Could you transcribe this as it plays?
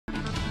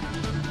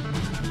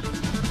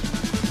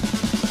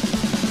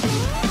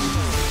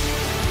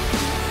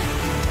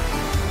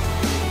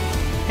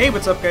Hey,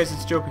 what's up guys,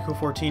 it's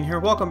JoePico14 here.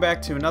 Welcome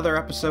back to another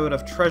episode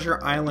of Treasure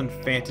Island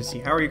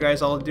Fantasy. How are you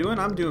guys all doing?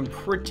 I'm doing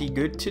pretty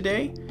good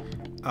today.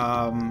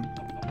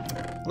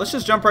 Let's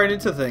just jump right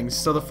into things.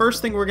 So the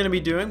first thing we're going to be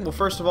doing, well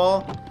first of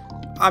all,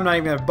 I'm not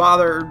even going to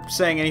bother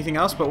saying anything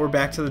else, but we're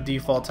back to the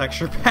default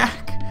texture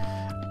pack.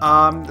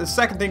 The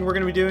second thing we're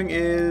going to be doing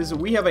is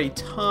we have a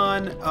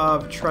ton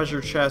of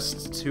treasure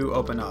chests to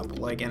open up.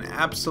 Like an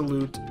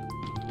absolute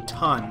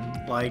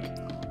ton. Like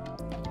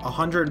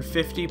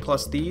 150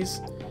 plus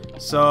these.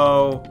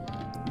 So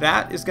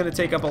that is going to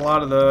take up a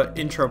lot of the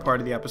intro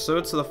part of the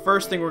episode. So the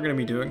first thing we're going to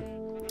be doing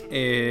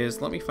is,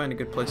 let me find a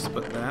good place to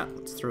put that.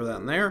 Let's throw that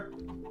in there.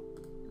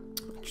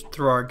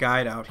 Throw our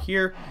guide out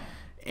here.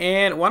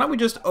 And why don't we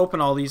just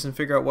open all these and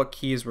figure out what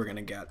keys we're going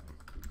to get.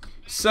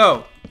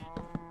 So,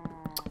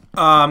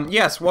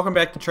 yes, welcome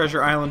back to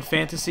Treasure Island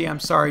Fantasy. I'm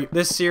sorry,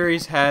 this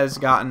series has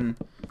gotten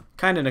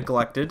kind of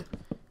neglected,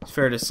 it's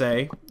fair to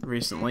say,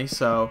 recently.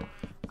 So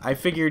I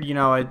figured, you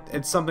know,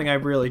 it's something I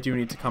really do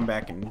need to come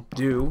back and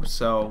do,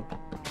 so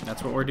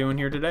that's what we're doing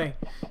here today.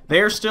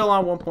 They're still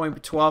on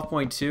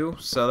 1.12.2,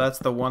 so that's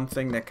the one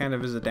thing that kind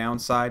of is a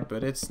downside,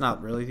 but it's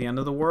not really the end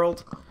of the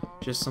world,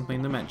 just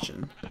something to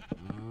mention.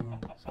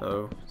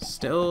 So,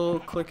 still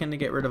clicking to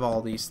get rid of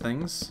all these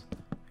things.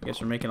 I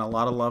guess we're making a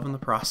lot of love in the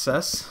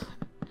process.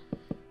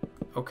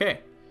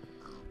 Okay.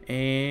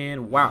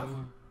 And, wow.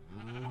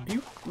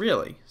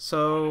 Really?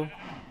 So,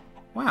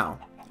 wow.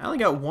 I only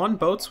got one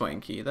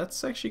boatswain key.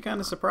 That's actually kind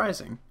of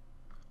surprising.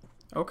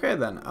 Okay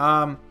then.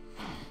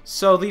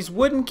 So these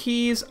wooden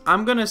keys,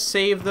 I'm gonna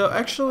save the.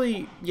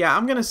 Actually, yeah,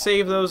 I'm gonna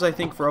save those. I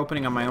think for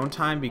opening on my own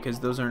time because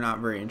those are not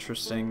very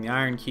interesting. The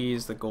iron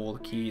keys, the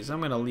gold keys,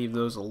 I'm gonna leave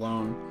those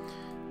alone.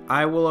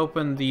 I will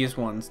open these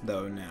ones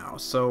though now.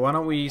 So why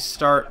don't we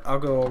start? I'll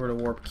go over to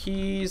warp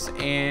keys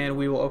and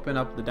we will open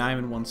up the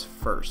diamond ones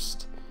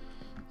first.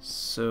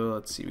 So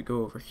let's see. We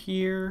go over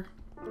here.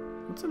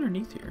 What's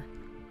underneath here?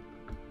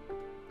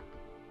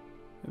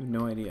 I have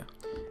no idea.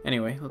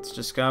 Anyway, let's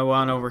just go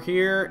on over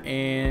here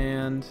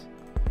and...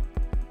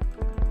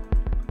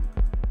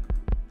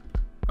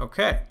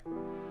 Okay.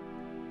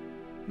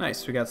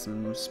 Nice, we got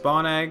some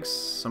spawn eggs,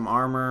 some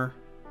armor.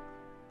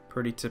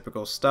 Pretty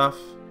typical stuff.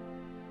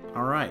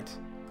 Alright.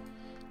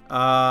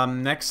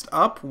 Next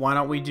up, why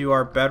don't we do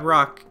our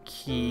bedrock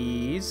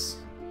keys.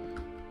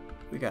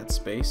 We got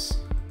space.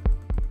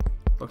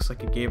 Looks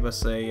like it gave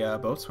us a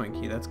boatswain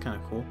key, that's kind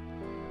of cool.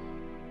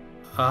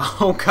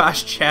 Oh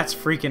gosh, chat's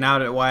freaking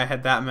out at why I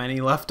had that many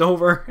left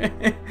over.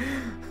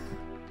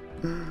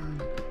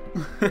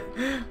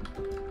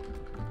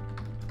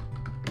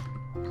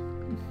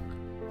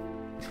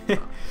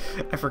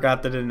 I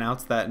forgot to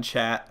announce that in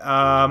chat.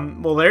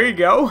 Well, there you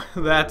go.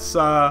 That's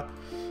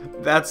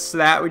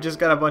that. We just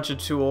got a bunch of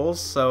tools,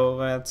 so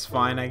that's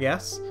fine, I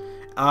guess.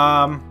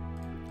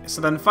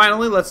 So then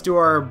finally, let's do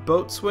our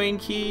boatswain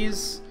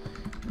keys.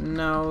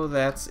 No,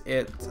 that's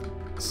it.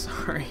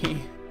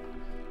 Sorry.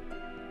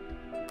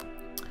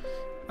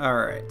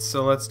 Alright,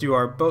 so let's do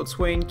our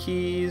boatswain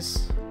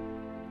keys.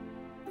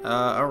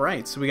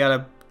 Alright, so we got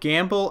a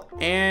gamble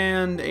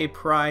and a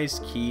prize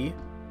key.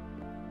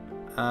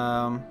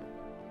 Why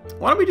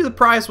don't we do the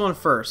prize one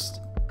first?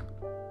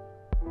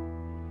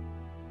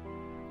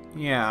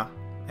 Yeah,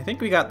 I think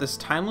we got this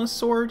timeless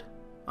sword.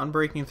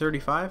 Unbreaking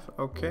 35,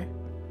 okay.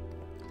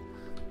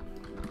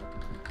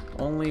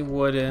 Only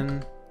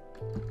wooden,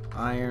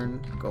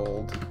 iron,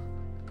 gold.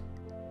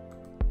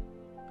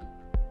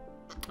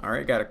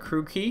 Alright, got a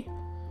crew key.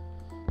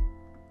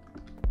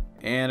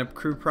 And a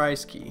crew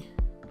prize key.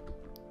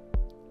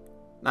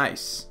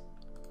 Nice.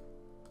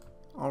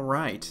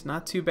 Alright,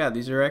 not too bad.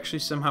 These are actually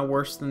somehow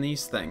worse than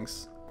these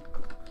things.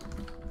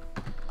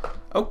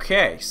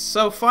 Okay,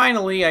 so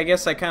finally, I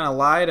guess I kind of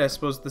lied. I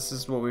suppose this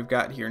is what we've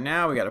got here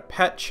now. We got a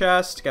pet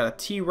chest, got a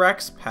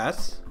T-Rex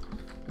pet.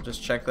 We'll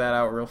just check that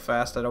out real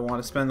fast. I don't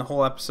want to spend the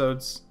whole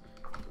episodes...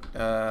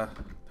 how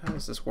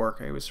does this work?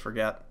 I always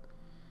forget.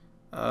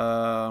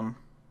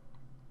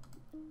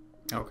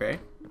 Okay.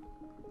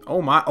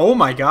 Oh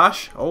my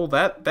gosh. Oh,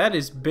 that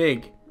is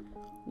big.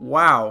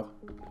 Wow.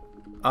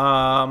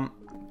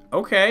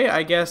 Okay,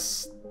 I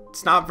guess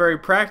it's not very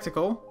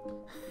practical.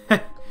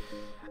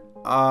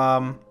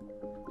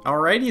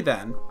 Alrighty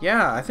then.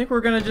 Yeah, I think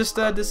we're gonna just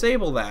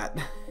disable that.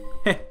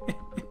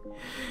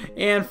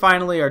 And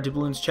finally, our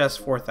doubloons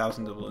chest,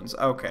 4,000 doubloons.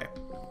 Okay.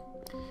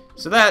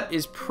 So that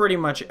is pretty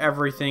much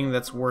everything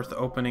that's worth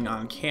opening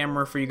on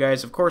camera for you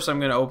guys. Of course, I'm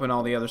going to open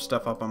all the other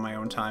stuff up on my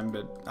own time,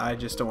 but I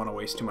just don't want to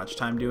waste too much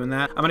time doing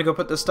that. I'm going to go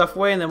put this stuff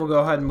away, and then we'll go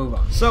ahead and move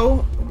on.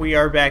 So, we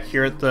are back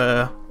here at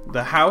the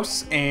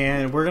house,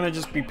 and we're going to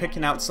just be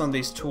picking out some of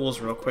these tools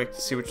real quick to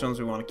see which ones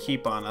we want to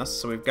keep on us.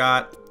 So we've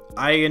got...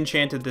 I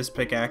enchanted this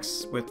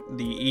pickaxe with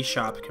the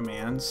eShop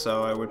command,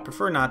 so I would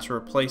prefer not to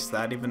replace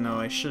that, even though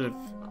I should have...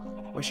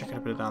 Wish I could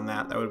have put it on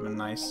that. That would have been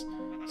nice.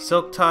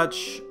 Silk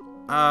Touch...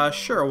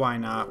 sure, why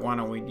not? Why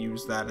don't we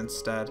use that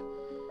instead?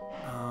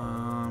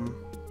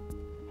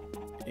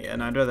 Yeah,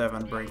 and I'd rather have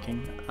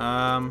Unbreaking.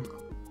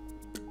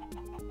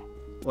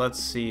 Let's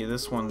see.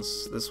 This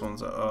one's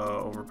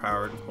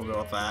overpowered. We'll go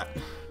with that.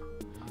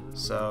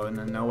 So, and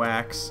then no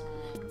axe.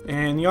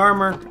 And the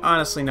armor,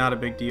 honestly not a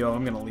big deal.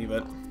 I'm gonna leave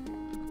it.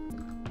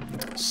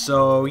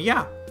 So,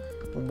 yeah.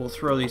 We'll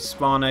throw these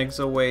spawn eggs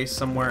away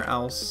somewhere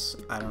else.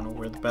 I don't know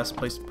where the best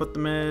place to put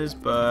them is,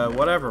 but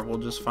whatever. We'll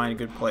just find a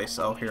good place.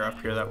 Oh, here, up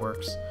here, that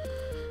works.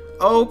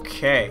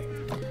 Okay.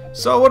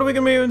 So what are we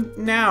going to be doing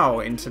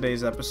now in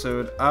today's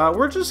episode?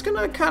 We're just going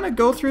to kind of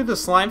go through the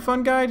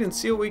Slimefun guide and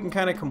see what we can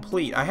kind of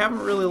complete. I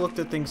haven't really looked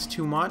at things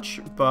too much,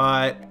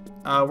 but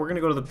we're going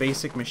to go to the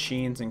basic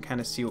machines and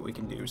kind of see what we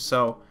can do.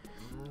 So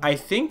I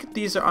think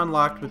these are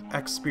unlocked with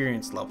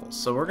experience levels.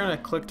 So we're going to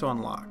click to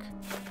unlock.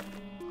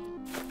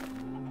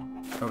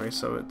 Okay,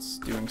 so it's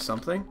doing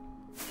something.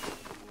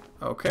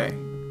 Okay.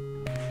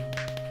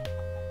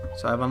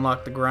 So I've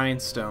unlocked the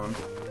grindstone.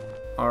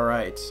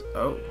 Alright.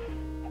 Oh.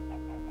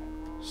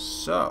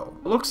 So,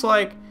 it looks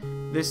like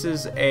this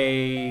is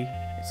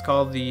it's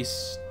called the,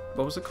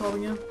 what was it called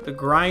again? The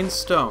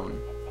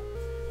grindstone.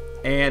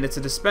 And it's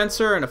a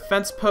dispenser and a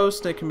fence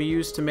post, and it can be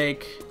used to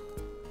make,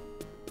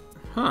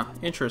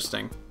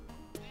 interesting.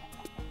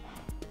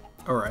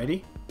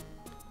 Alrighty.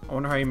 I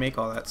wonder how you make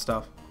all that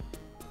stuff.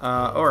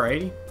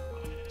 Alrighty.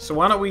 So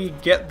why don't we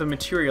get the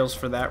materials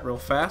for that real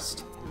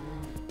fast.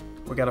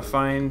 We gotta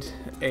find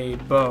a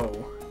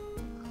bow.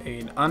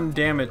 An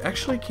undamaged...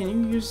 Actually, can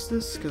you use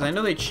this? Because I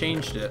know they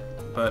changed it,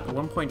 but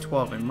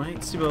 1.12, I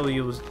might still be able to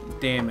use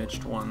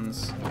damaged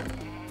ones.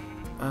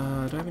 Do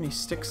I have any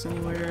sticks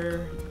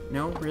anywhere?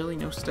 No? Really?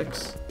 No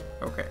sticks?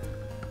 Okay.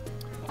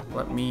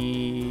 Let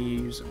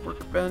me use a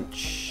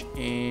workbench,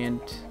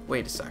 and...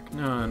 Wait a sec.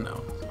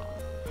 No.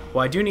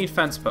 Well, I do need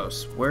fence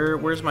posts.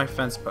 Where's my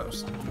fence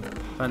post?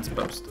 Fence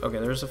post. Okay,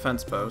 there's a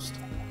fence post.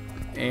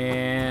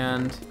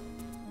 And...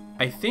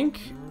 I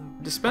think...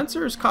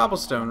 Dispenser is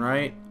cobblestone,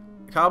 right?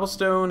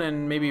 Cobblestone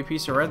and maybe a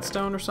piece of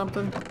redstone or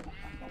something?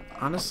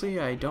 Honestly,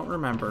 I don't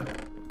remember.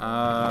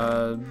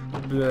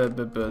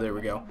 There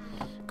we go.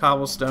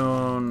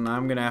 Cobblestone.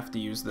 I'm gonna have to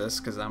use this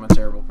because I'm a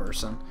terrible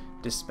person.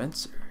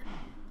 Dispenser.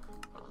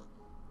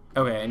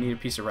 Okay, I need a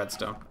piece of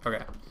redstone.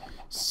 Okay.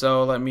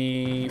 So let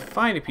me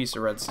find a piece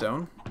of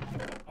redstone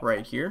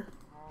right here.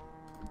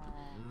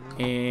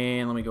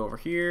 And let me go over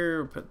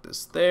here, put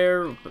this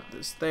there, put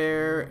this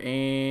there,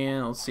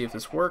 and let's see if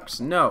this works.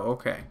 No,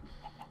 okay.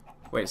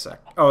 Wait a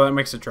sec. Oh, that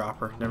makes a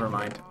dropper. Never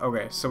mind.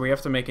 Okay, so we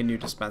have to make a new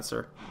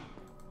dispenser.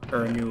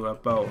 Or a new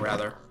bow,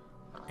 rather.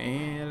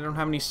 And I don't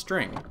have any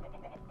string.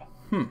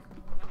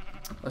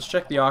 Let's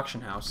check the auction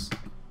house.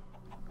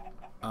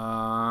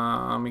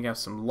 We got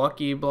some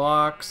lucky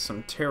blocks,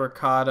 some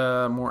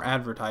terracotta, more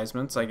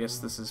advertisements. I guess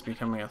this is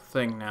becoming a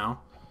thing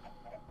now.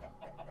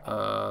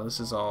 This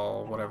is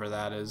all whatever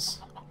that is.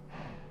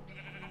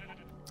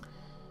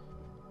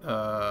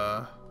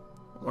 I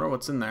wonder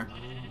what's in there.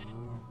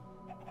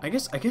 I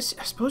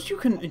suppose you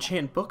can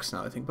enchant books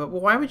now, I think, but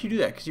why would you do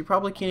that? Because you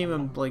probably can't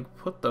even, like,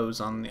 put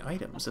those on the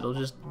items. It'll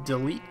just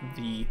delete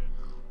the...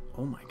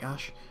 Oh my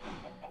gosh.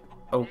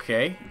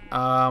 Okay.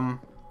 I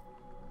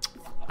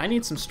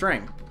need some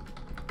string.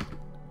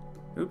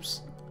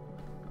 Oops.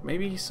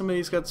 Maybe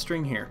somebody's got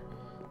string here.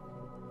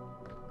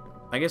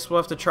 I guess we'll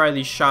have to try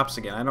these shops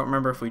again. I don't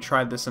remember if we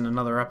tried this in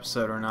another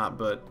episode or not,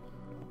 but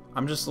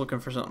I'm just looking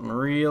for something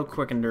real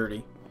quick and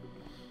dirty.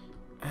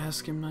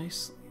 Ask him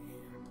nicely.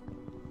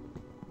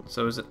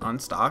 So is it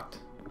unstocked?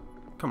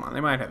 Come on, they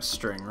might have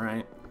string,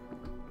 right?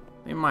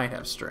 They might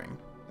have string.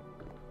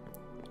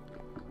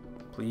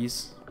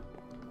 Please.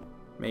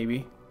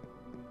 Maybe.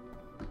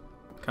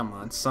 Come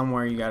on,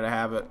 somewhere you gotta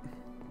have it.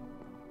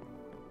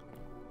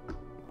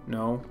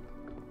 No.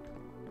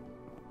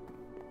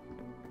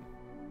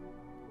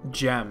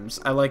 Gems.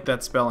 I like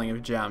that spelling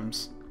of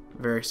gems.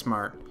 Very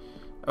smart.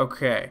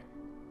 Okay.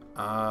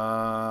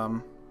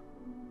 Don't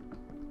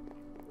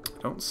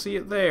see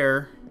it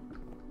there.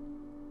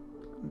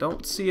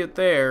 Don't see it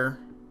there.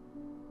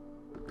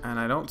 And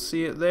I don't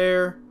see it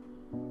there.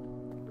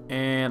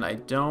 And I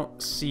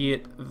don't see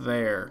it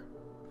there.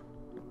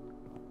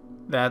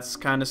 That's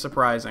kind of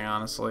surprising,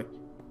 honestly.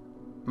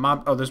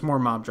 Oh, there's more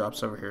mob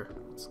drops over here.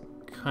 It's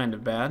kind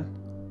of bad.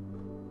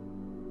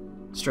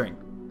 String.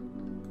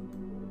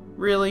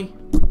 Really?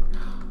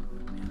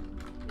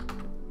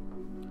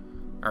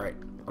 Alright,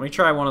 let me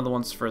try one of the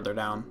ones further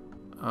down.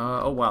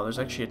 Oh wow, there's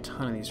actually a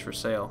ton of these for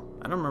sale.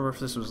 I don't remember if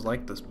this was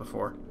like this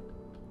before.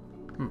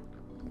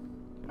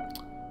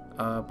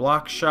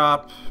 Block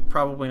shop,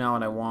 probably not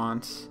what I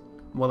want.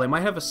 Well, they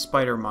might have a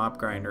spider mob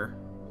grinder.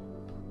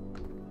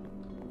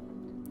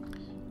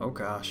 Oh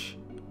gosh.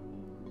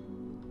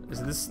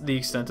 Is this the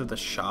extent of the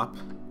shop?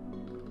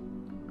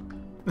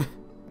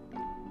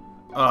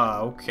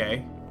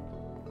 Okay.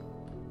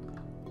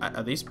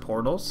 Are these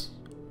portals?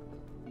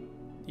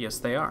 Yes,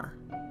 they are.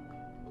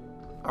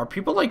 Are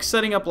people, like,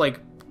 setting up, like,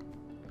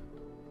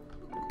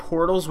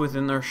 portals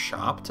within their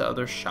shop to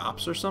other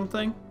shops or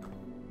something?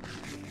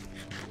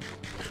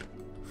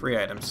 Free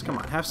items. Come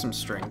on, have some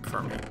string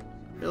for me.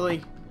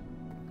 Really?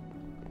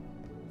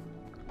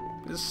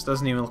 This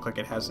doesn't even look like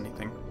it has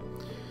anything.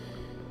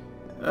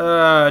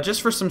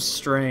 Just for some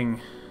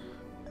string.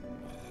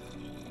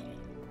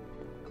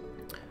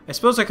 I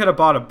suppose I could have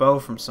bought a bow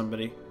from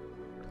somebody.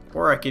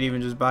 Or I could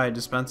even just buy a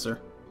dispenser.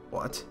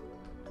 What?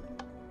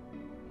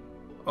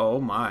 Oh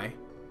my.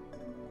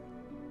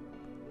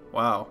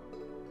 Wow.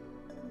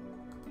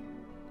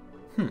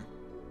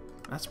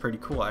 That's pretty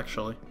cool,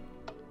 actually.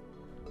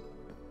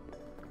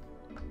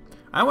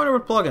 I wonder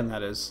what plugin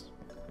that is.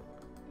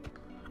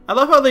 I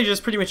love how they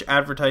just pretty much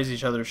advertise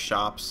each other's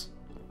shops.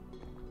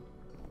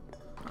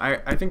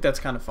 I think that's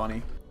kind of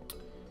funny.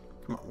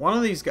 Come on, one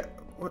of these guys...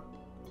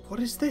 What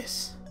is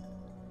this?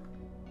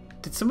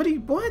 Did somebody...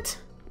 What?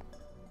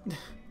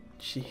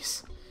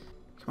 Jeez.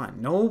 Come on,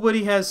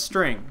 nobody has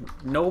string.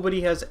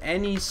 Nobody has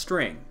any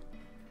string.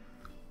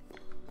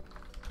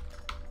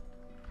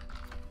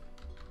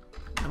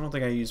 I don't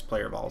think I use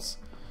player balls.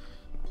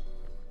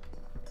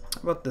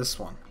 How about this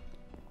one?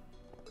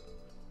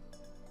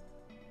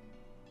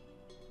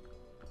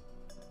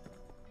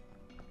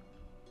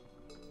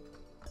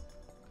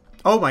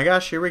 Oh my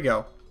gosh, here we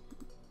go.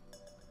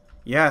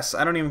 Yes,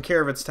 I don't even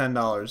care if it's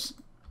 $10.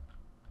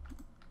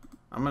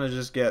 I'm gonna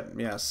just get,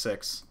 yeah,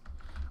 6.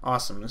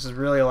 Awesome. This is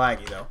really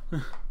laggy though.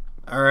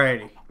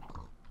 Alrighty.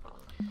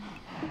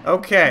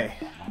 Okay.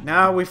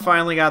 Now we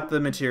finally got the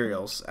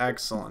materials.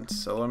 Excellent.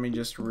 So let me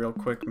just real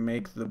quick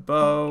make the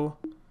bow.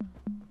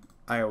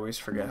 I always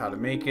forget how to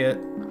make it.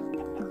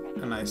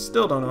 And I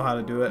still don't know how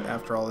to do it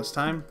after all this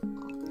time.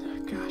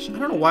 Gosh, I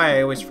don't know why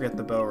I always forget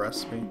the bow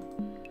recipe.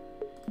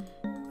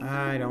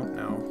 I don't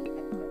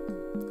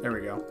know. There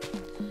we go.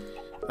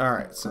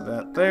 Alright, so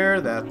that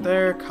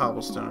there,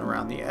 cobblestone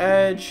around the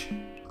edge.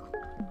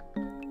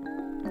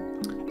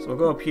 So we'll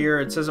go up here.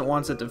 It says it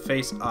wants it to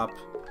face up.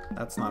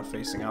 That's not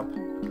facing up.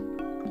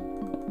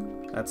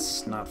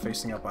 That's not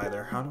facing up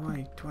either. How do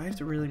I have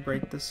to really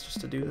break this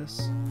just to do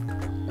this?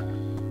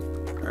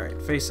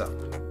 Alright, face up.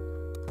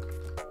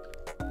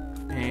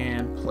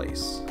 And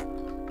place.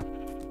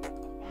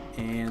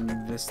 And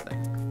this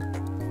thing.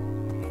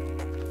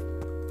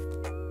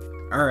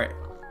 Alright.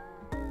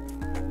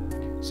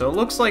 So it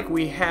looks like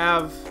we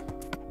have...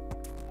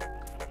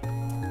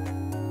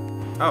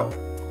 Oh.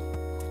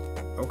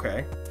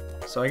 Okay.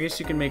 So I guess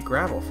you can make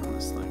gravel from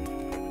this thing.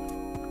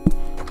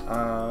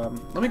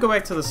 Let me go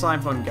back to the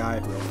Slimefun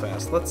guide real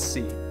fast. Let's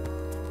see.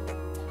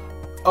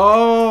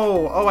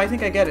 Oh, I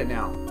think I get it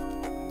now.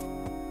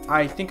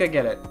 I think I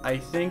get it. I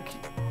think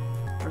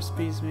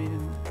recipes made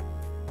in...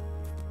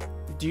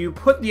 Do you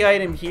put the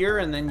item here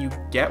and then you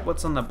get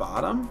what's on the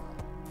bottom?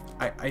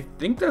 I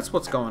think that's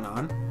what's going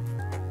on.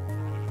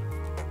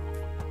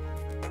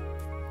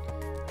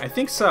 I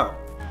think so.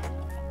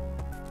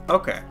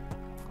 Okay.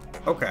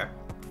 Okay.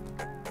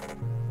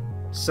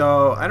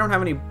 So, I don't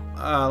have any...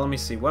 let me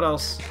see. What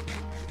else?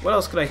 What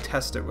else could I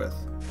test it with?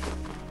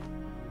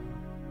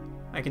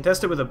 I can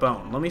test it with a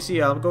bone. Let me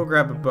see. I'll go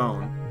grab a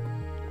bone.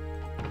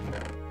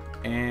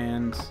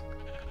 And...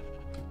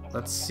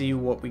 let's see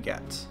what we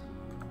get.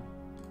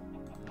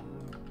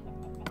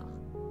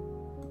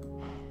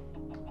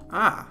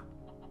 Ah.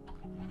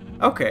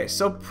 Okay,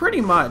 so pretty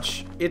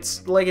much,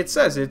 it's like it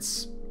says,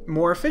 it's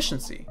more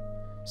efficiency.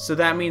 So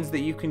that means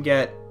that you can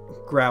get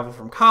gravel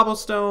from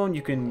cobblestone,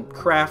 you can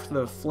craft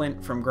the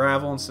flint from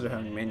gravel instead of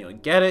having to manually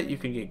get it, you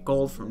can get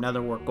gold from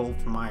netherwork, gold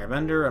from Iron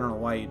Vendor. I don't know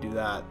why you do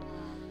that.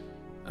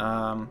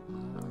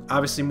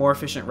 Obviously more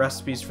efficient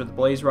recipes for the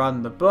blaze rod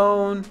and the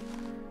bone.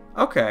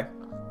 Okay,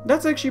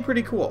 that's actually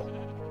pretty cool.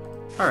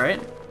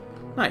 Alright,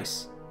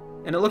 nice.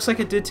 And it looks like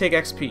it did take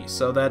XP,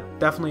 so that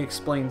definitely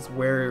explains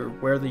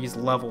where these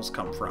levels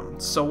come from.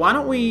 So why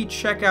don't we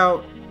check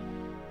out...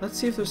 Let's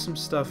see if there's some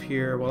stuff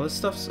here. Well, this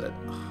stuff's at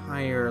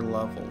higher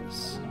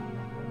levels.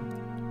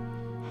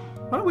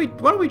 Why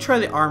don't we try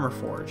the armor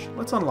forge?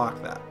 Let's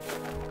unlock that.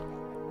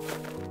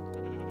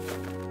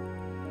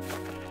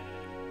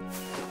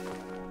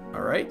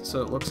 Alright,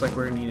 so it looks like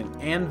we're gonna need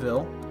an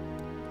anvil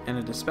and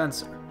a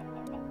dispenser.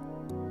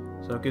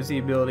 So it gives the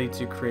ability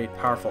to create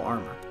powerful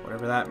armor,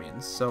 whatever that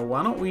means. So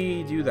why don't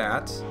we do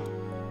that?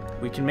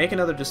 We can make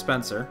another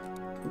dispenser.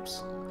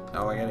 Oops.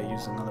 Oh, I gotta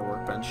use another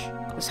workbench.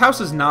 This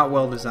house is not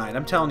well designed.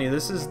 I'm telling you,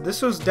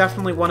 this was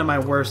definitely one of my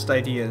worst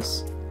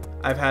ideas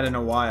I've had in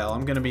a while.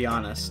 I'm gonna be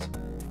honest.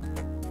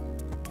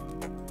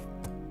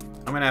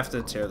 I'm gonna have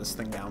to tear this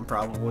thing down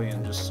probably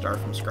and just start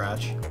from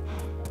scratch.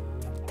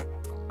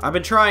 I've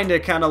been trying to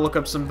kind of look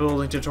up some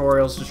building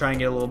tutorials to try and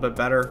get a little bit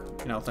better.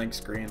 You know, thanks,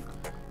 Green.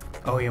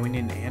 Oh yeah, we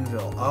need an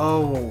anvil.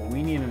 Oh,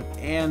 we need an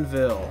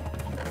anvil.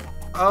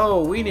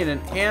 Oh, we need an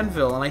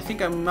anvil, and I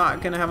think I'm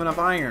not gonna have enough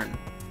iron.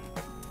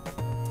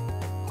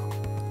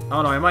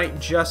 Oh no, I might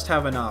just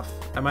have enough.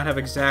 I might have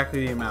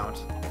exactly the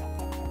amount.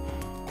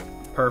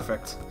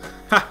 Perfect.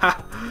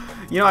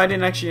 You know, I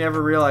didn't actually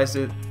ever realize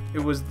it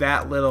was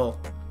that little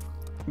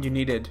you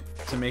needed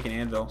to make an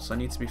anvil, so it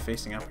needs to be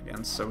facing up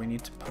again. So we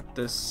need to put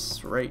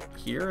this right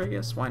here, I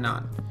guess. Why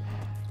not?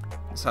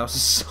 This house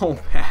is so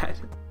bad.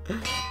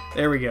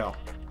 There we go.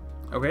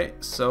 Okay,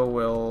 so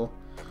we'll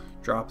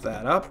drop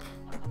that up.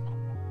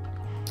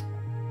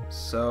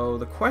 So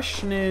the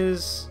question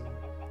is,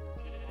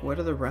 what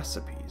are the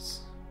recipes?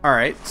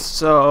 Alright,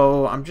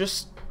 so I'm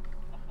just...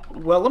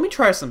 Well, let me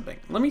try something.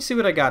 Let me see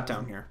what I got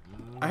down here.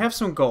 I have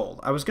some gold.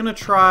 I was gonna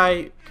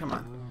try... Come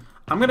on.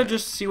 I'm gonna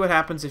just see what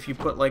happens if you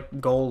put,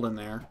 like, gold in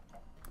there.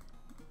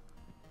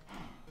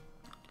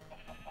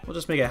 We'll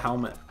just make a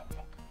helmet.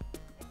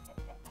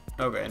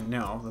 Okay,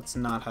 no, that's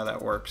not how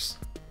that works.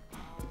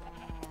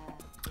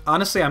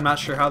 Honestly, I'm not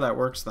sure how that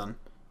works then.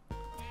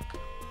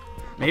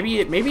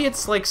 Maybe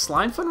it's like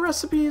Slimefun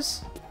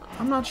recipes?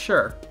 I'm not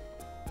sure.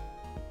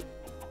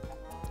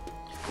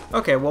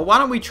 Okay, well, why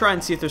don't we try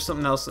and see if there's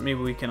something else that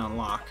maybe we can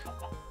unlock.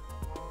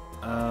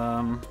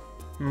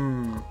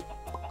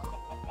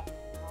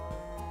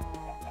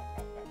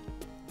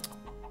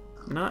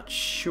 Not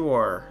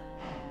sure.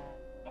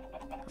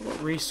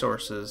 What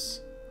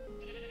resources?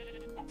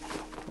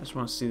 I just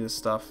want to see this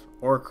stuff.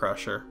 Ore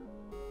crusher.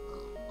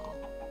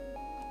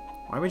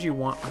 Why would you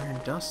want iron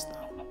dust, though?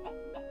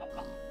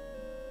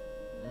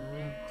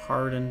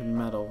 Hardened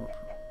metal.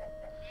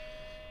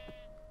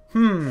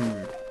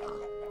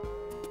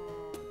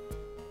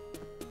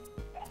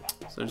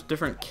 So there's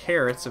different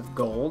carats of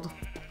gold.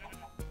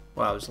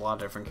 Wow, there's a lot of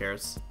different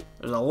carats.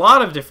 There's a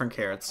lot of different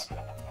carats.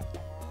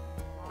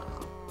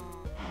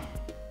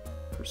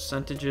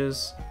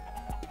 Percentages.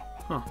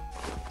 Huh.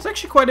 There's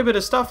actually quite a bit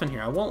of stuff in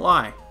here, I won't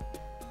lie.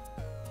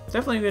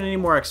 Definitely gonna need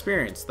more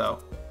experience, though.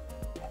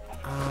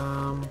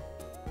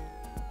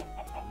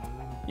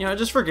 You know,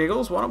 just for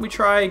giggles, why don't we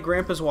try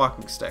Grandpa's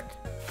walking stick?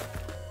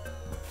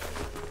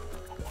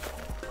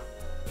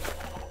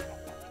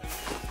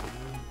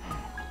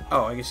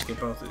 Oh, I guess you get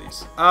both of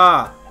these.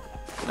 Ah!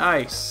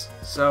 Nice!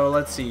 So,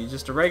 let's see.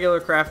 Just a regular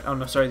craft... Oh,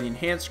 no, sorry. The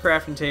enhanced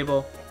crafting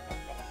table.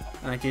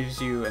 And that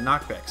gives you a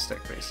knockback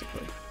stick,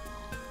 basically.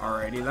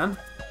 Alrighty, then.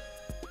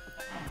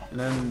 And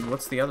then,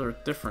 what's the other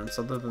difference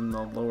other than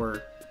the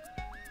lower...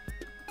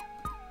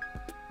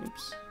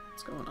 Oops.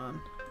 What's going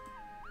on?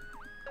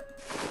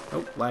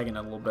 Oh, lagging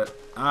a little bit.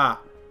 Ah!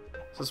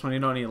 Is this one you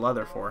don't need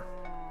leather for?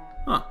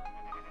 Huh.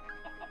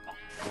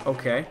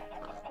 Okay.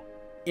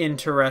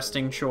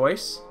 Interesting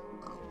choice.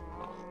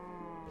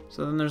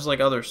 So then there's like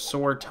other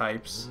sword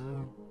types.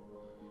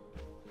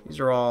 These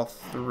are all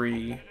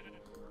 3. I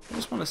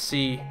just want to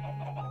see...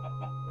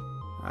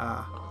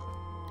 Ah.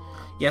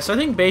 Yeah, so I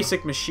think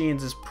basic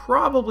machines is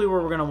probably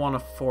where we're going to want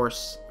to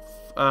force...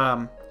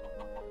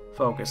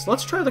 focus.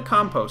 Let's try the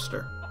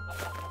composter.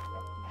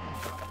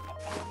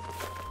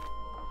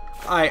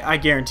 I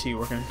guarantee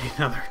we're going to need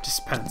another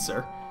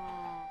dispenser.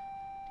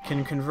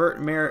 Can convert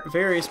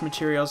various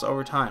materials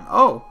over time.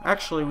 Oh,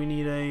 actually we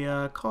need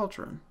a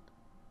cauldron.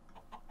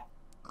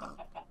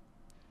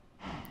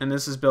 And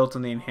this is built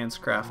in the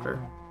enhanced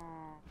crafter.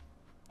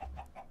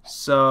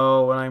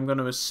 So what I'm going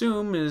to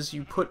assume is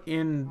you put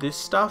in this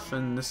stuff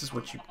and this is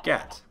what you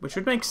get. Which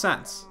would make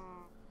sense.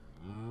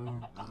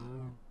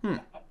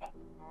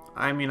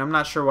 I mean, I'm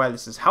not sure why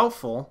this is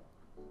helpful.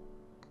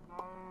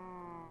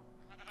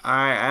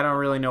 I don't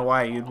really know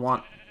why you'd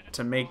want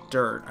to make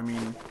dirt. I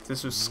mean,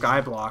 this was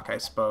skyblock, I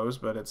suppose,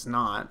 but it's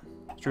not.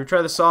 Should we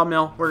try the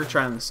sawmill? We're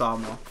trying the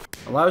sawmill.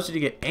 Allows you to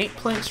get 8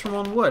 planks from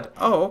 1 wood.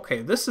 Oh,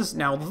 okay. This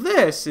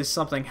is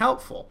something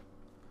helpful.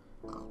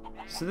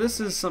 So this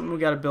is something we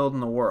got to build in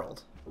the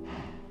world.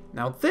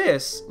 Now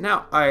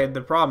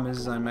the problem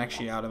is I'm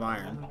actually out of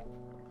iron.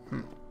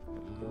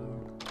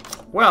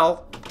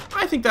 Well,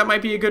 I think that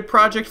might be a good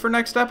project for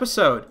next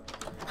episode.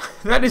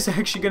 That is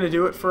actually going to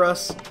do it for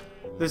us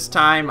this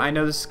time. I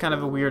know this is kind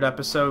of a weird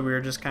episode. We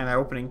were just kind of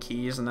opening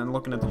keys and then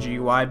looking at the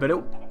GUI, but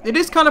it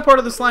is kind of part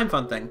of the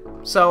Slimefun thing.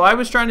 So I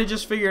was trying to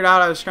just figure it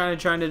out. I was trying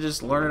to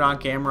just learn it on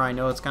camera. I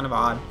know it's kind of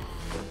odd,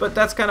 but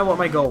that's kind of what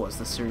my goal was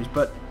this series.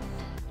 But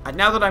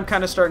now that I'm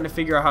kind of starting to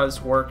figure out how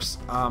this works,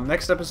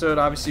 next episode,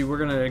 obviously, we're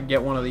going to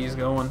get one of these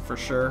going for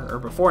sure, or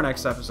before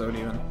next episode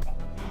even.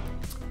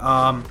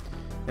 And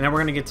then we're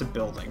going to get to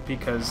building,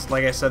 because,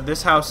 like I said,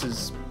 this house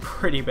is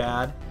pretty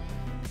bad.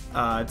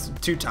 It's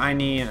too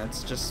tiny, and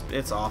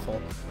it's awful.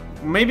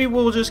 Maybe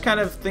we'll just kind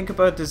of think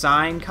about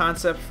design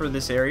concept for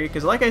this area,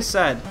 because like I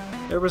said,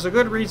 there was a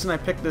good reason I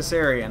picked this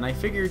area, and I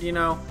figured, you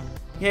know,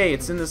 hey,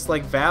 it's in this,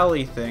 like,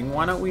 valley thing,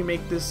 why don't we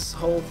make this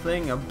whole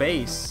thing a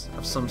base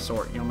of some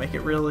sort, you know, make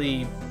it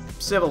really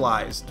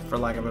civilized, for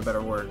lack of a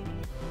better word.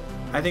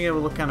 I think it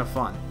would look kind of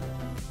fun,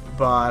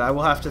 but I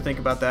will have to think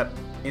about that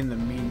in the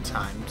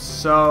meantime.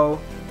 So,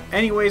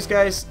 anyways,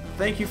 guys,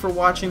 thank you for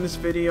watching this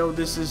video.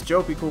 This is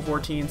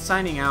JoePcool14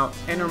 signing out,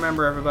 and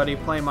remember, everybody,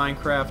 play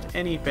Minecraft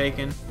and eat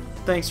bacon.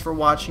 Thanks for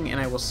watching, and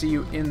I will see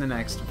you in the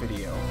next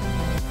video.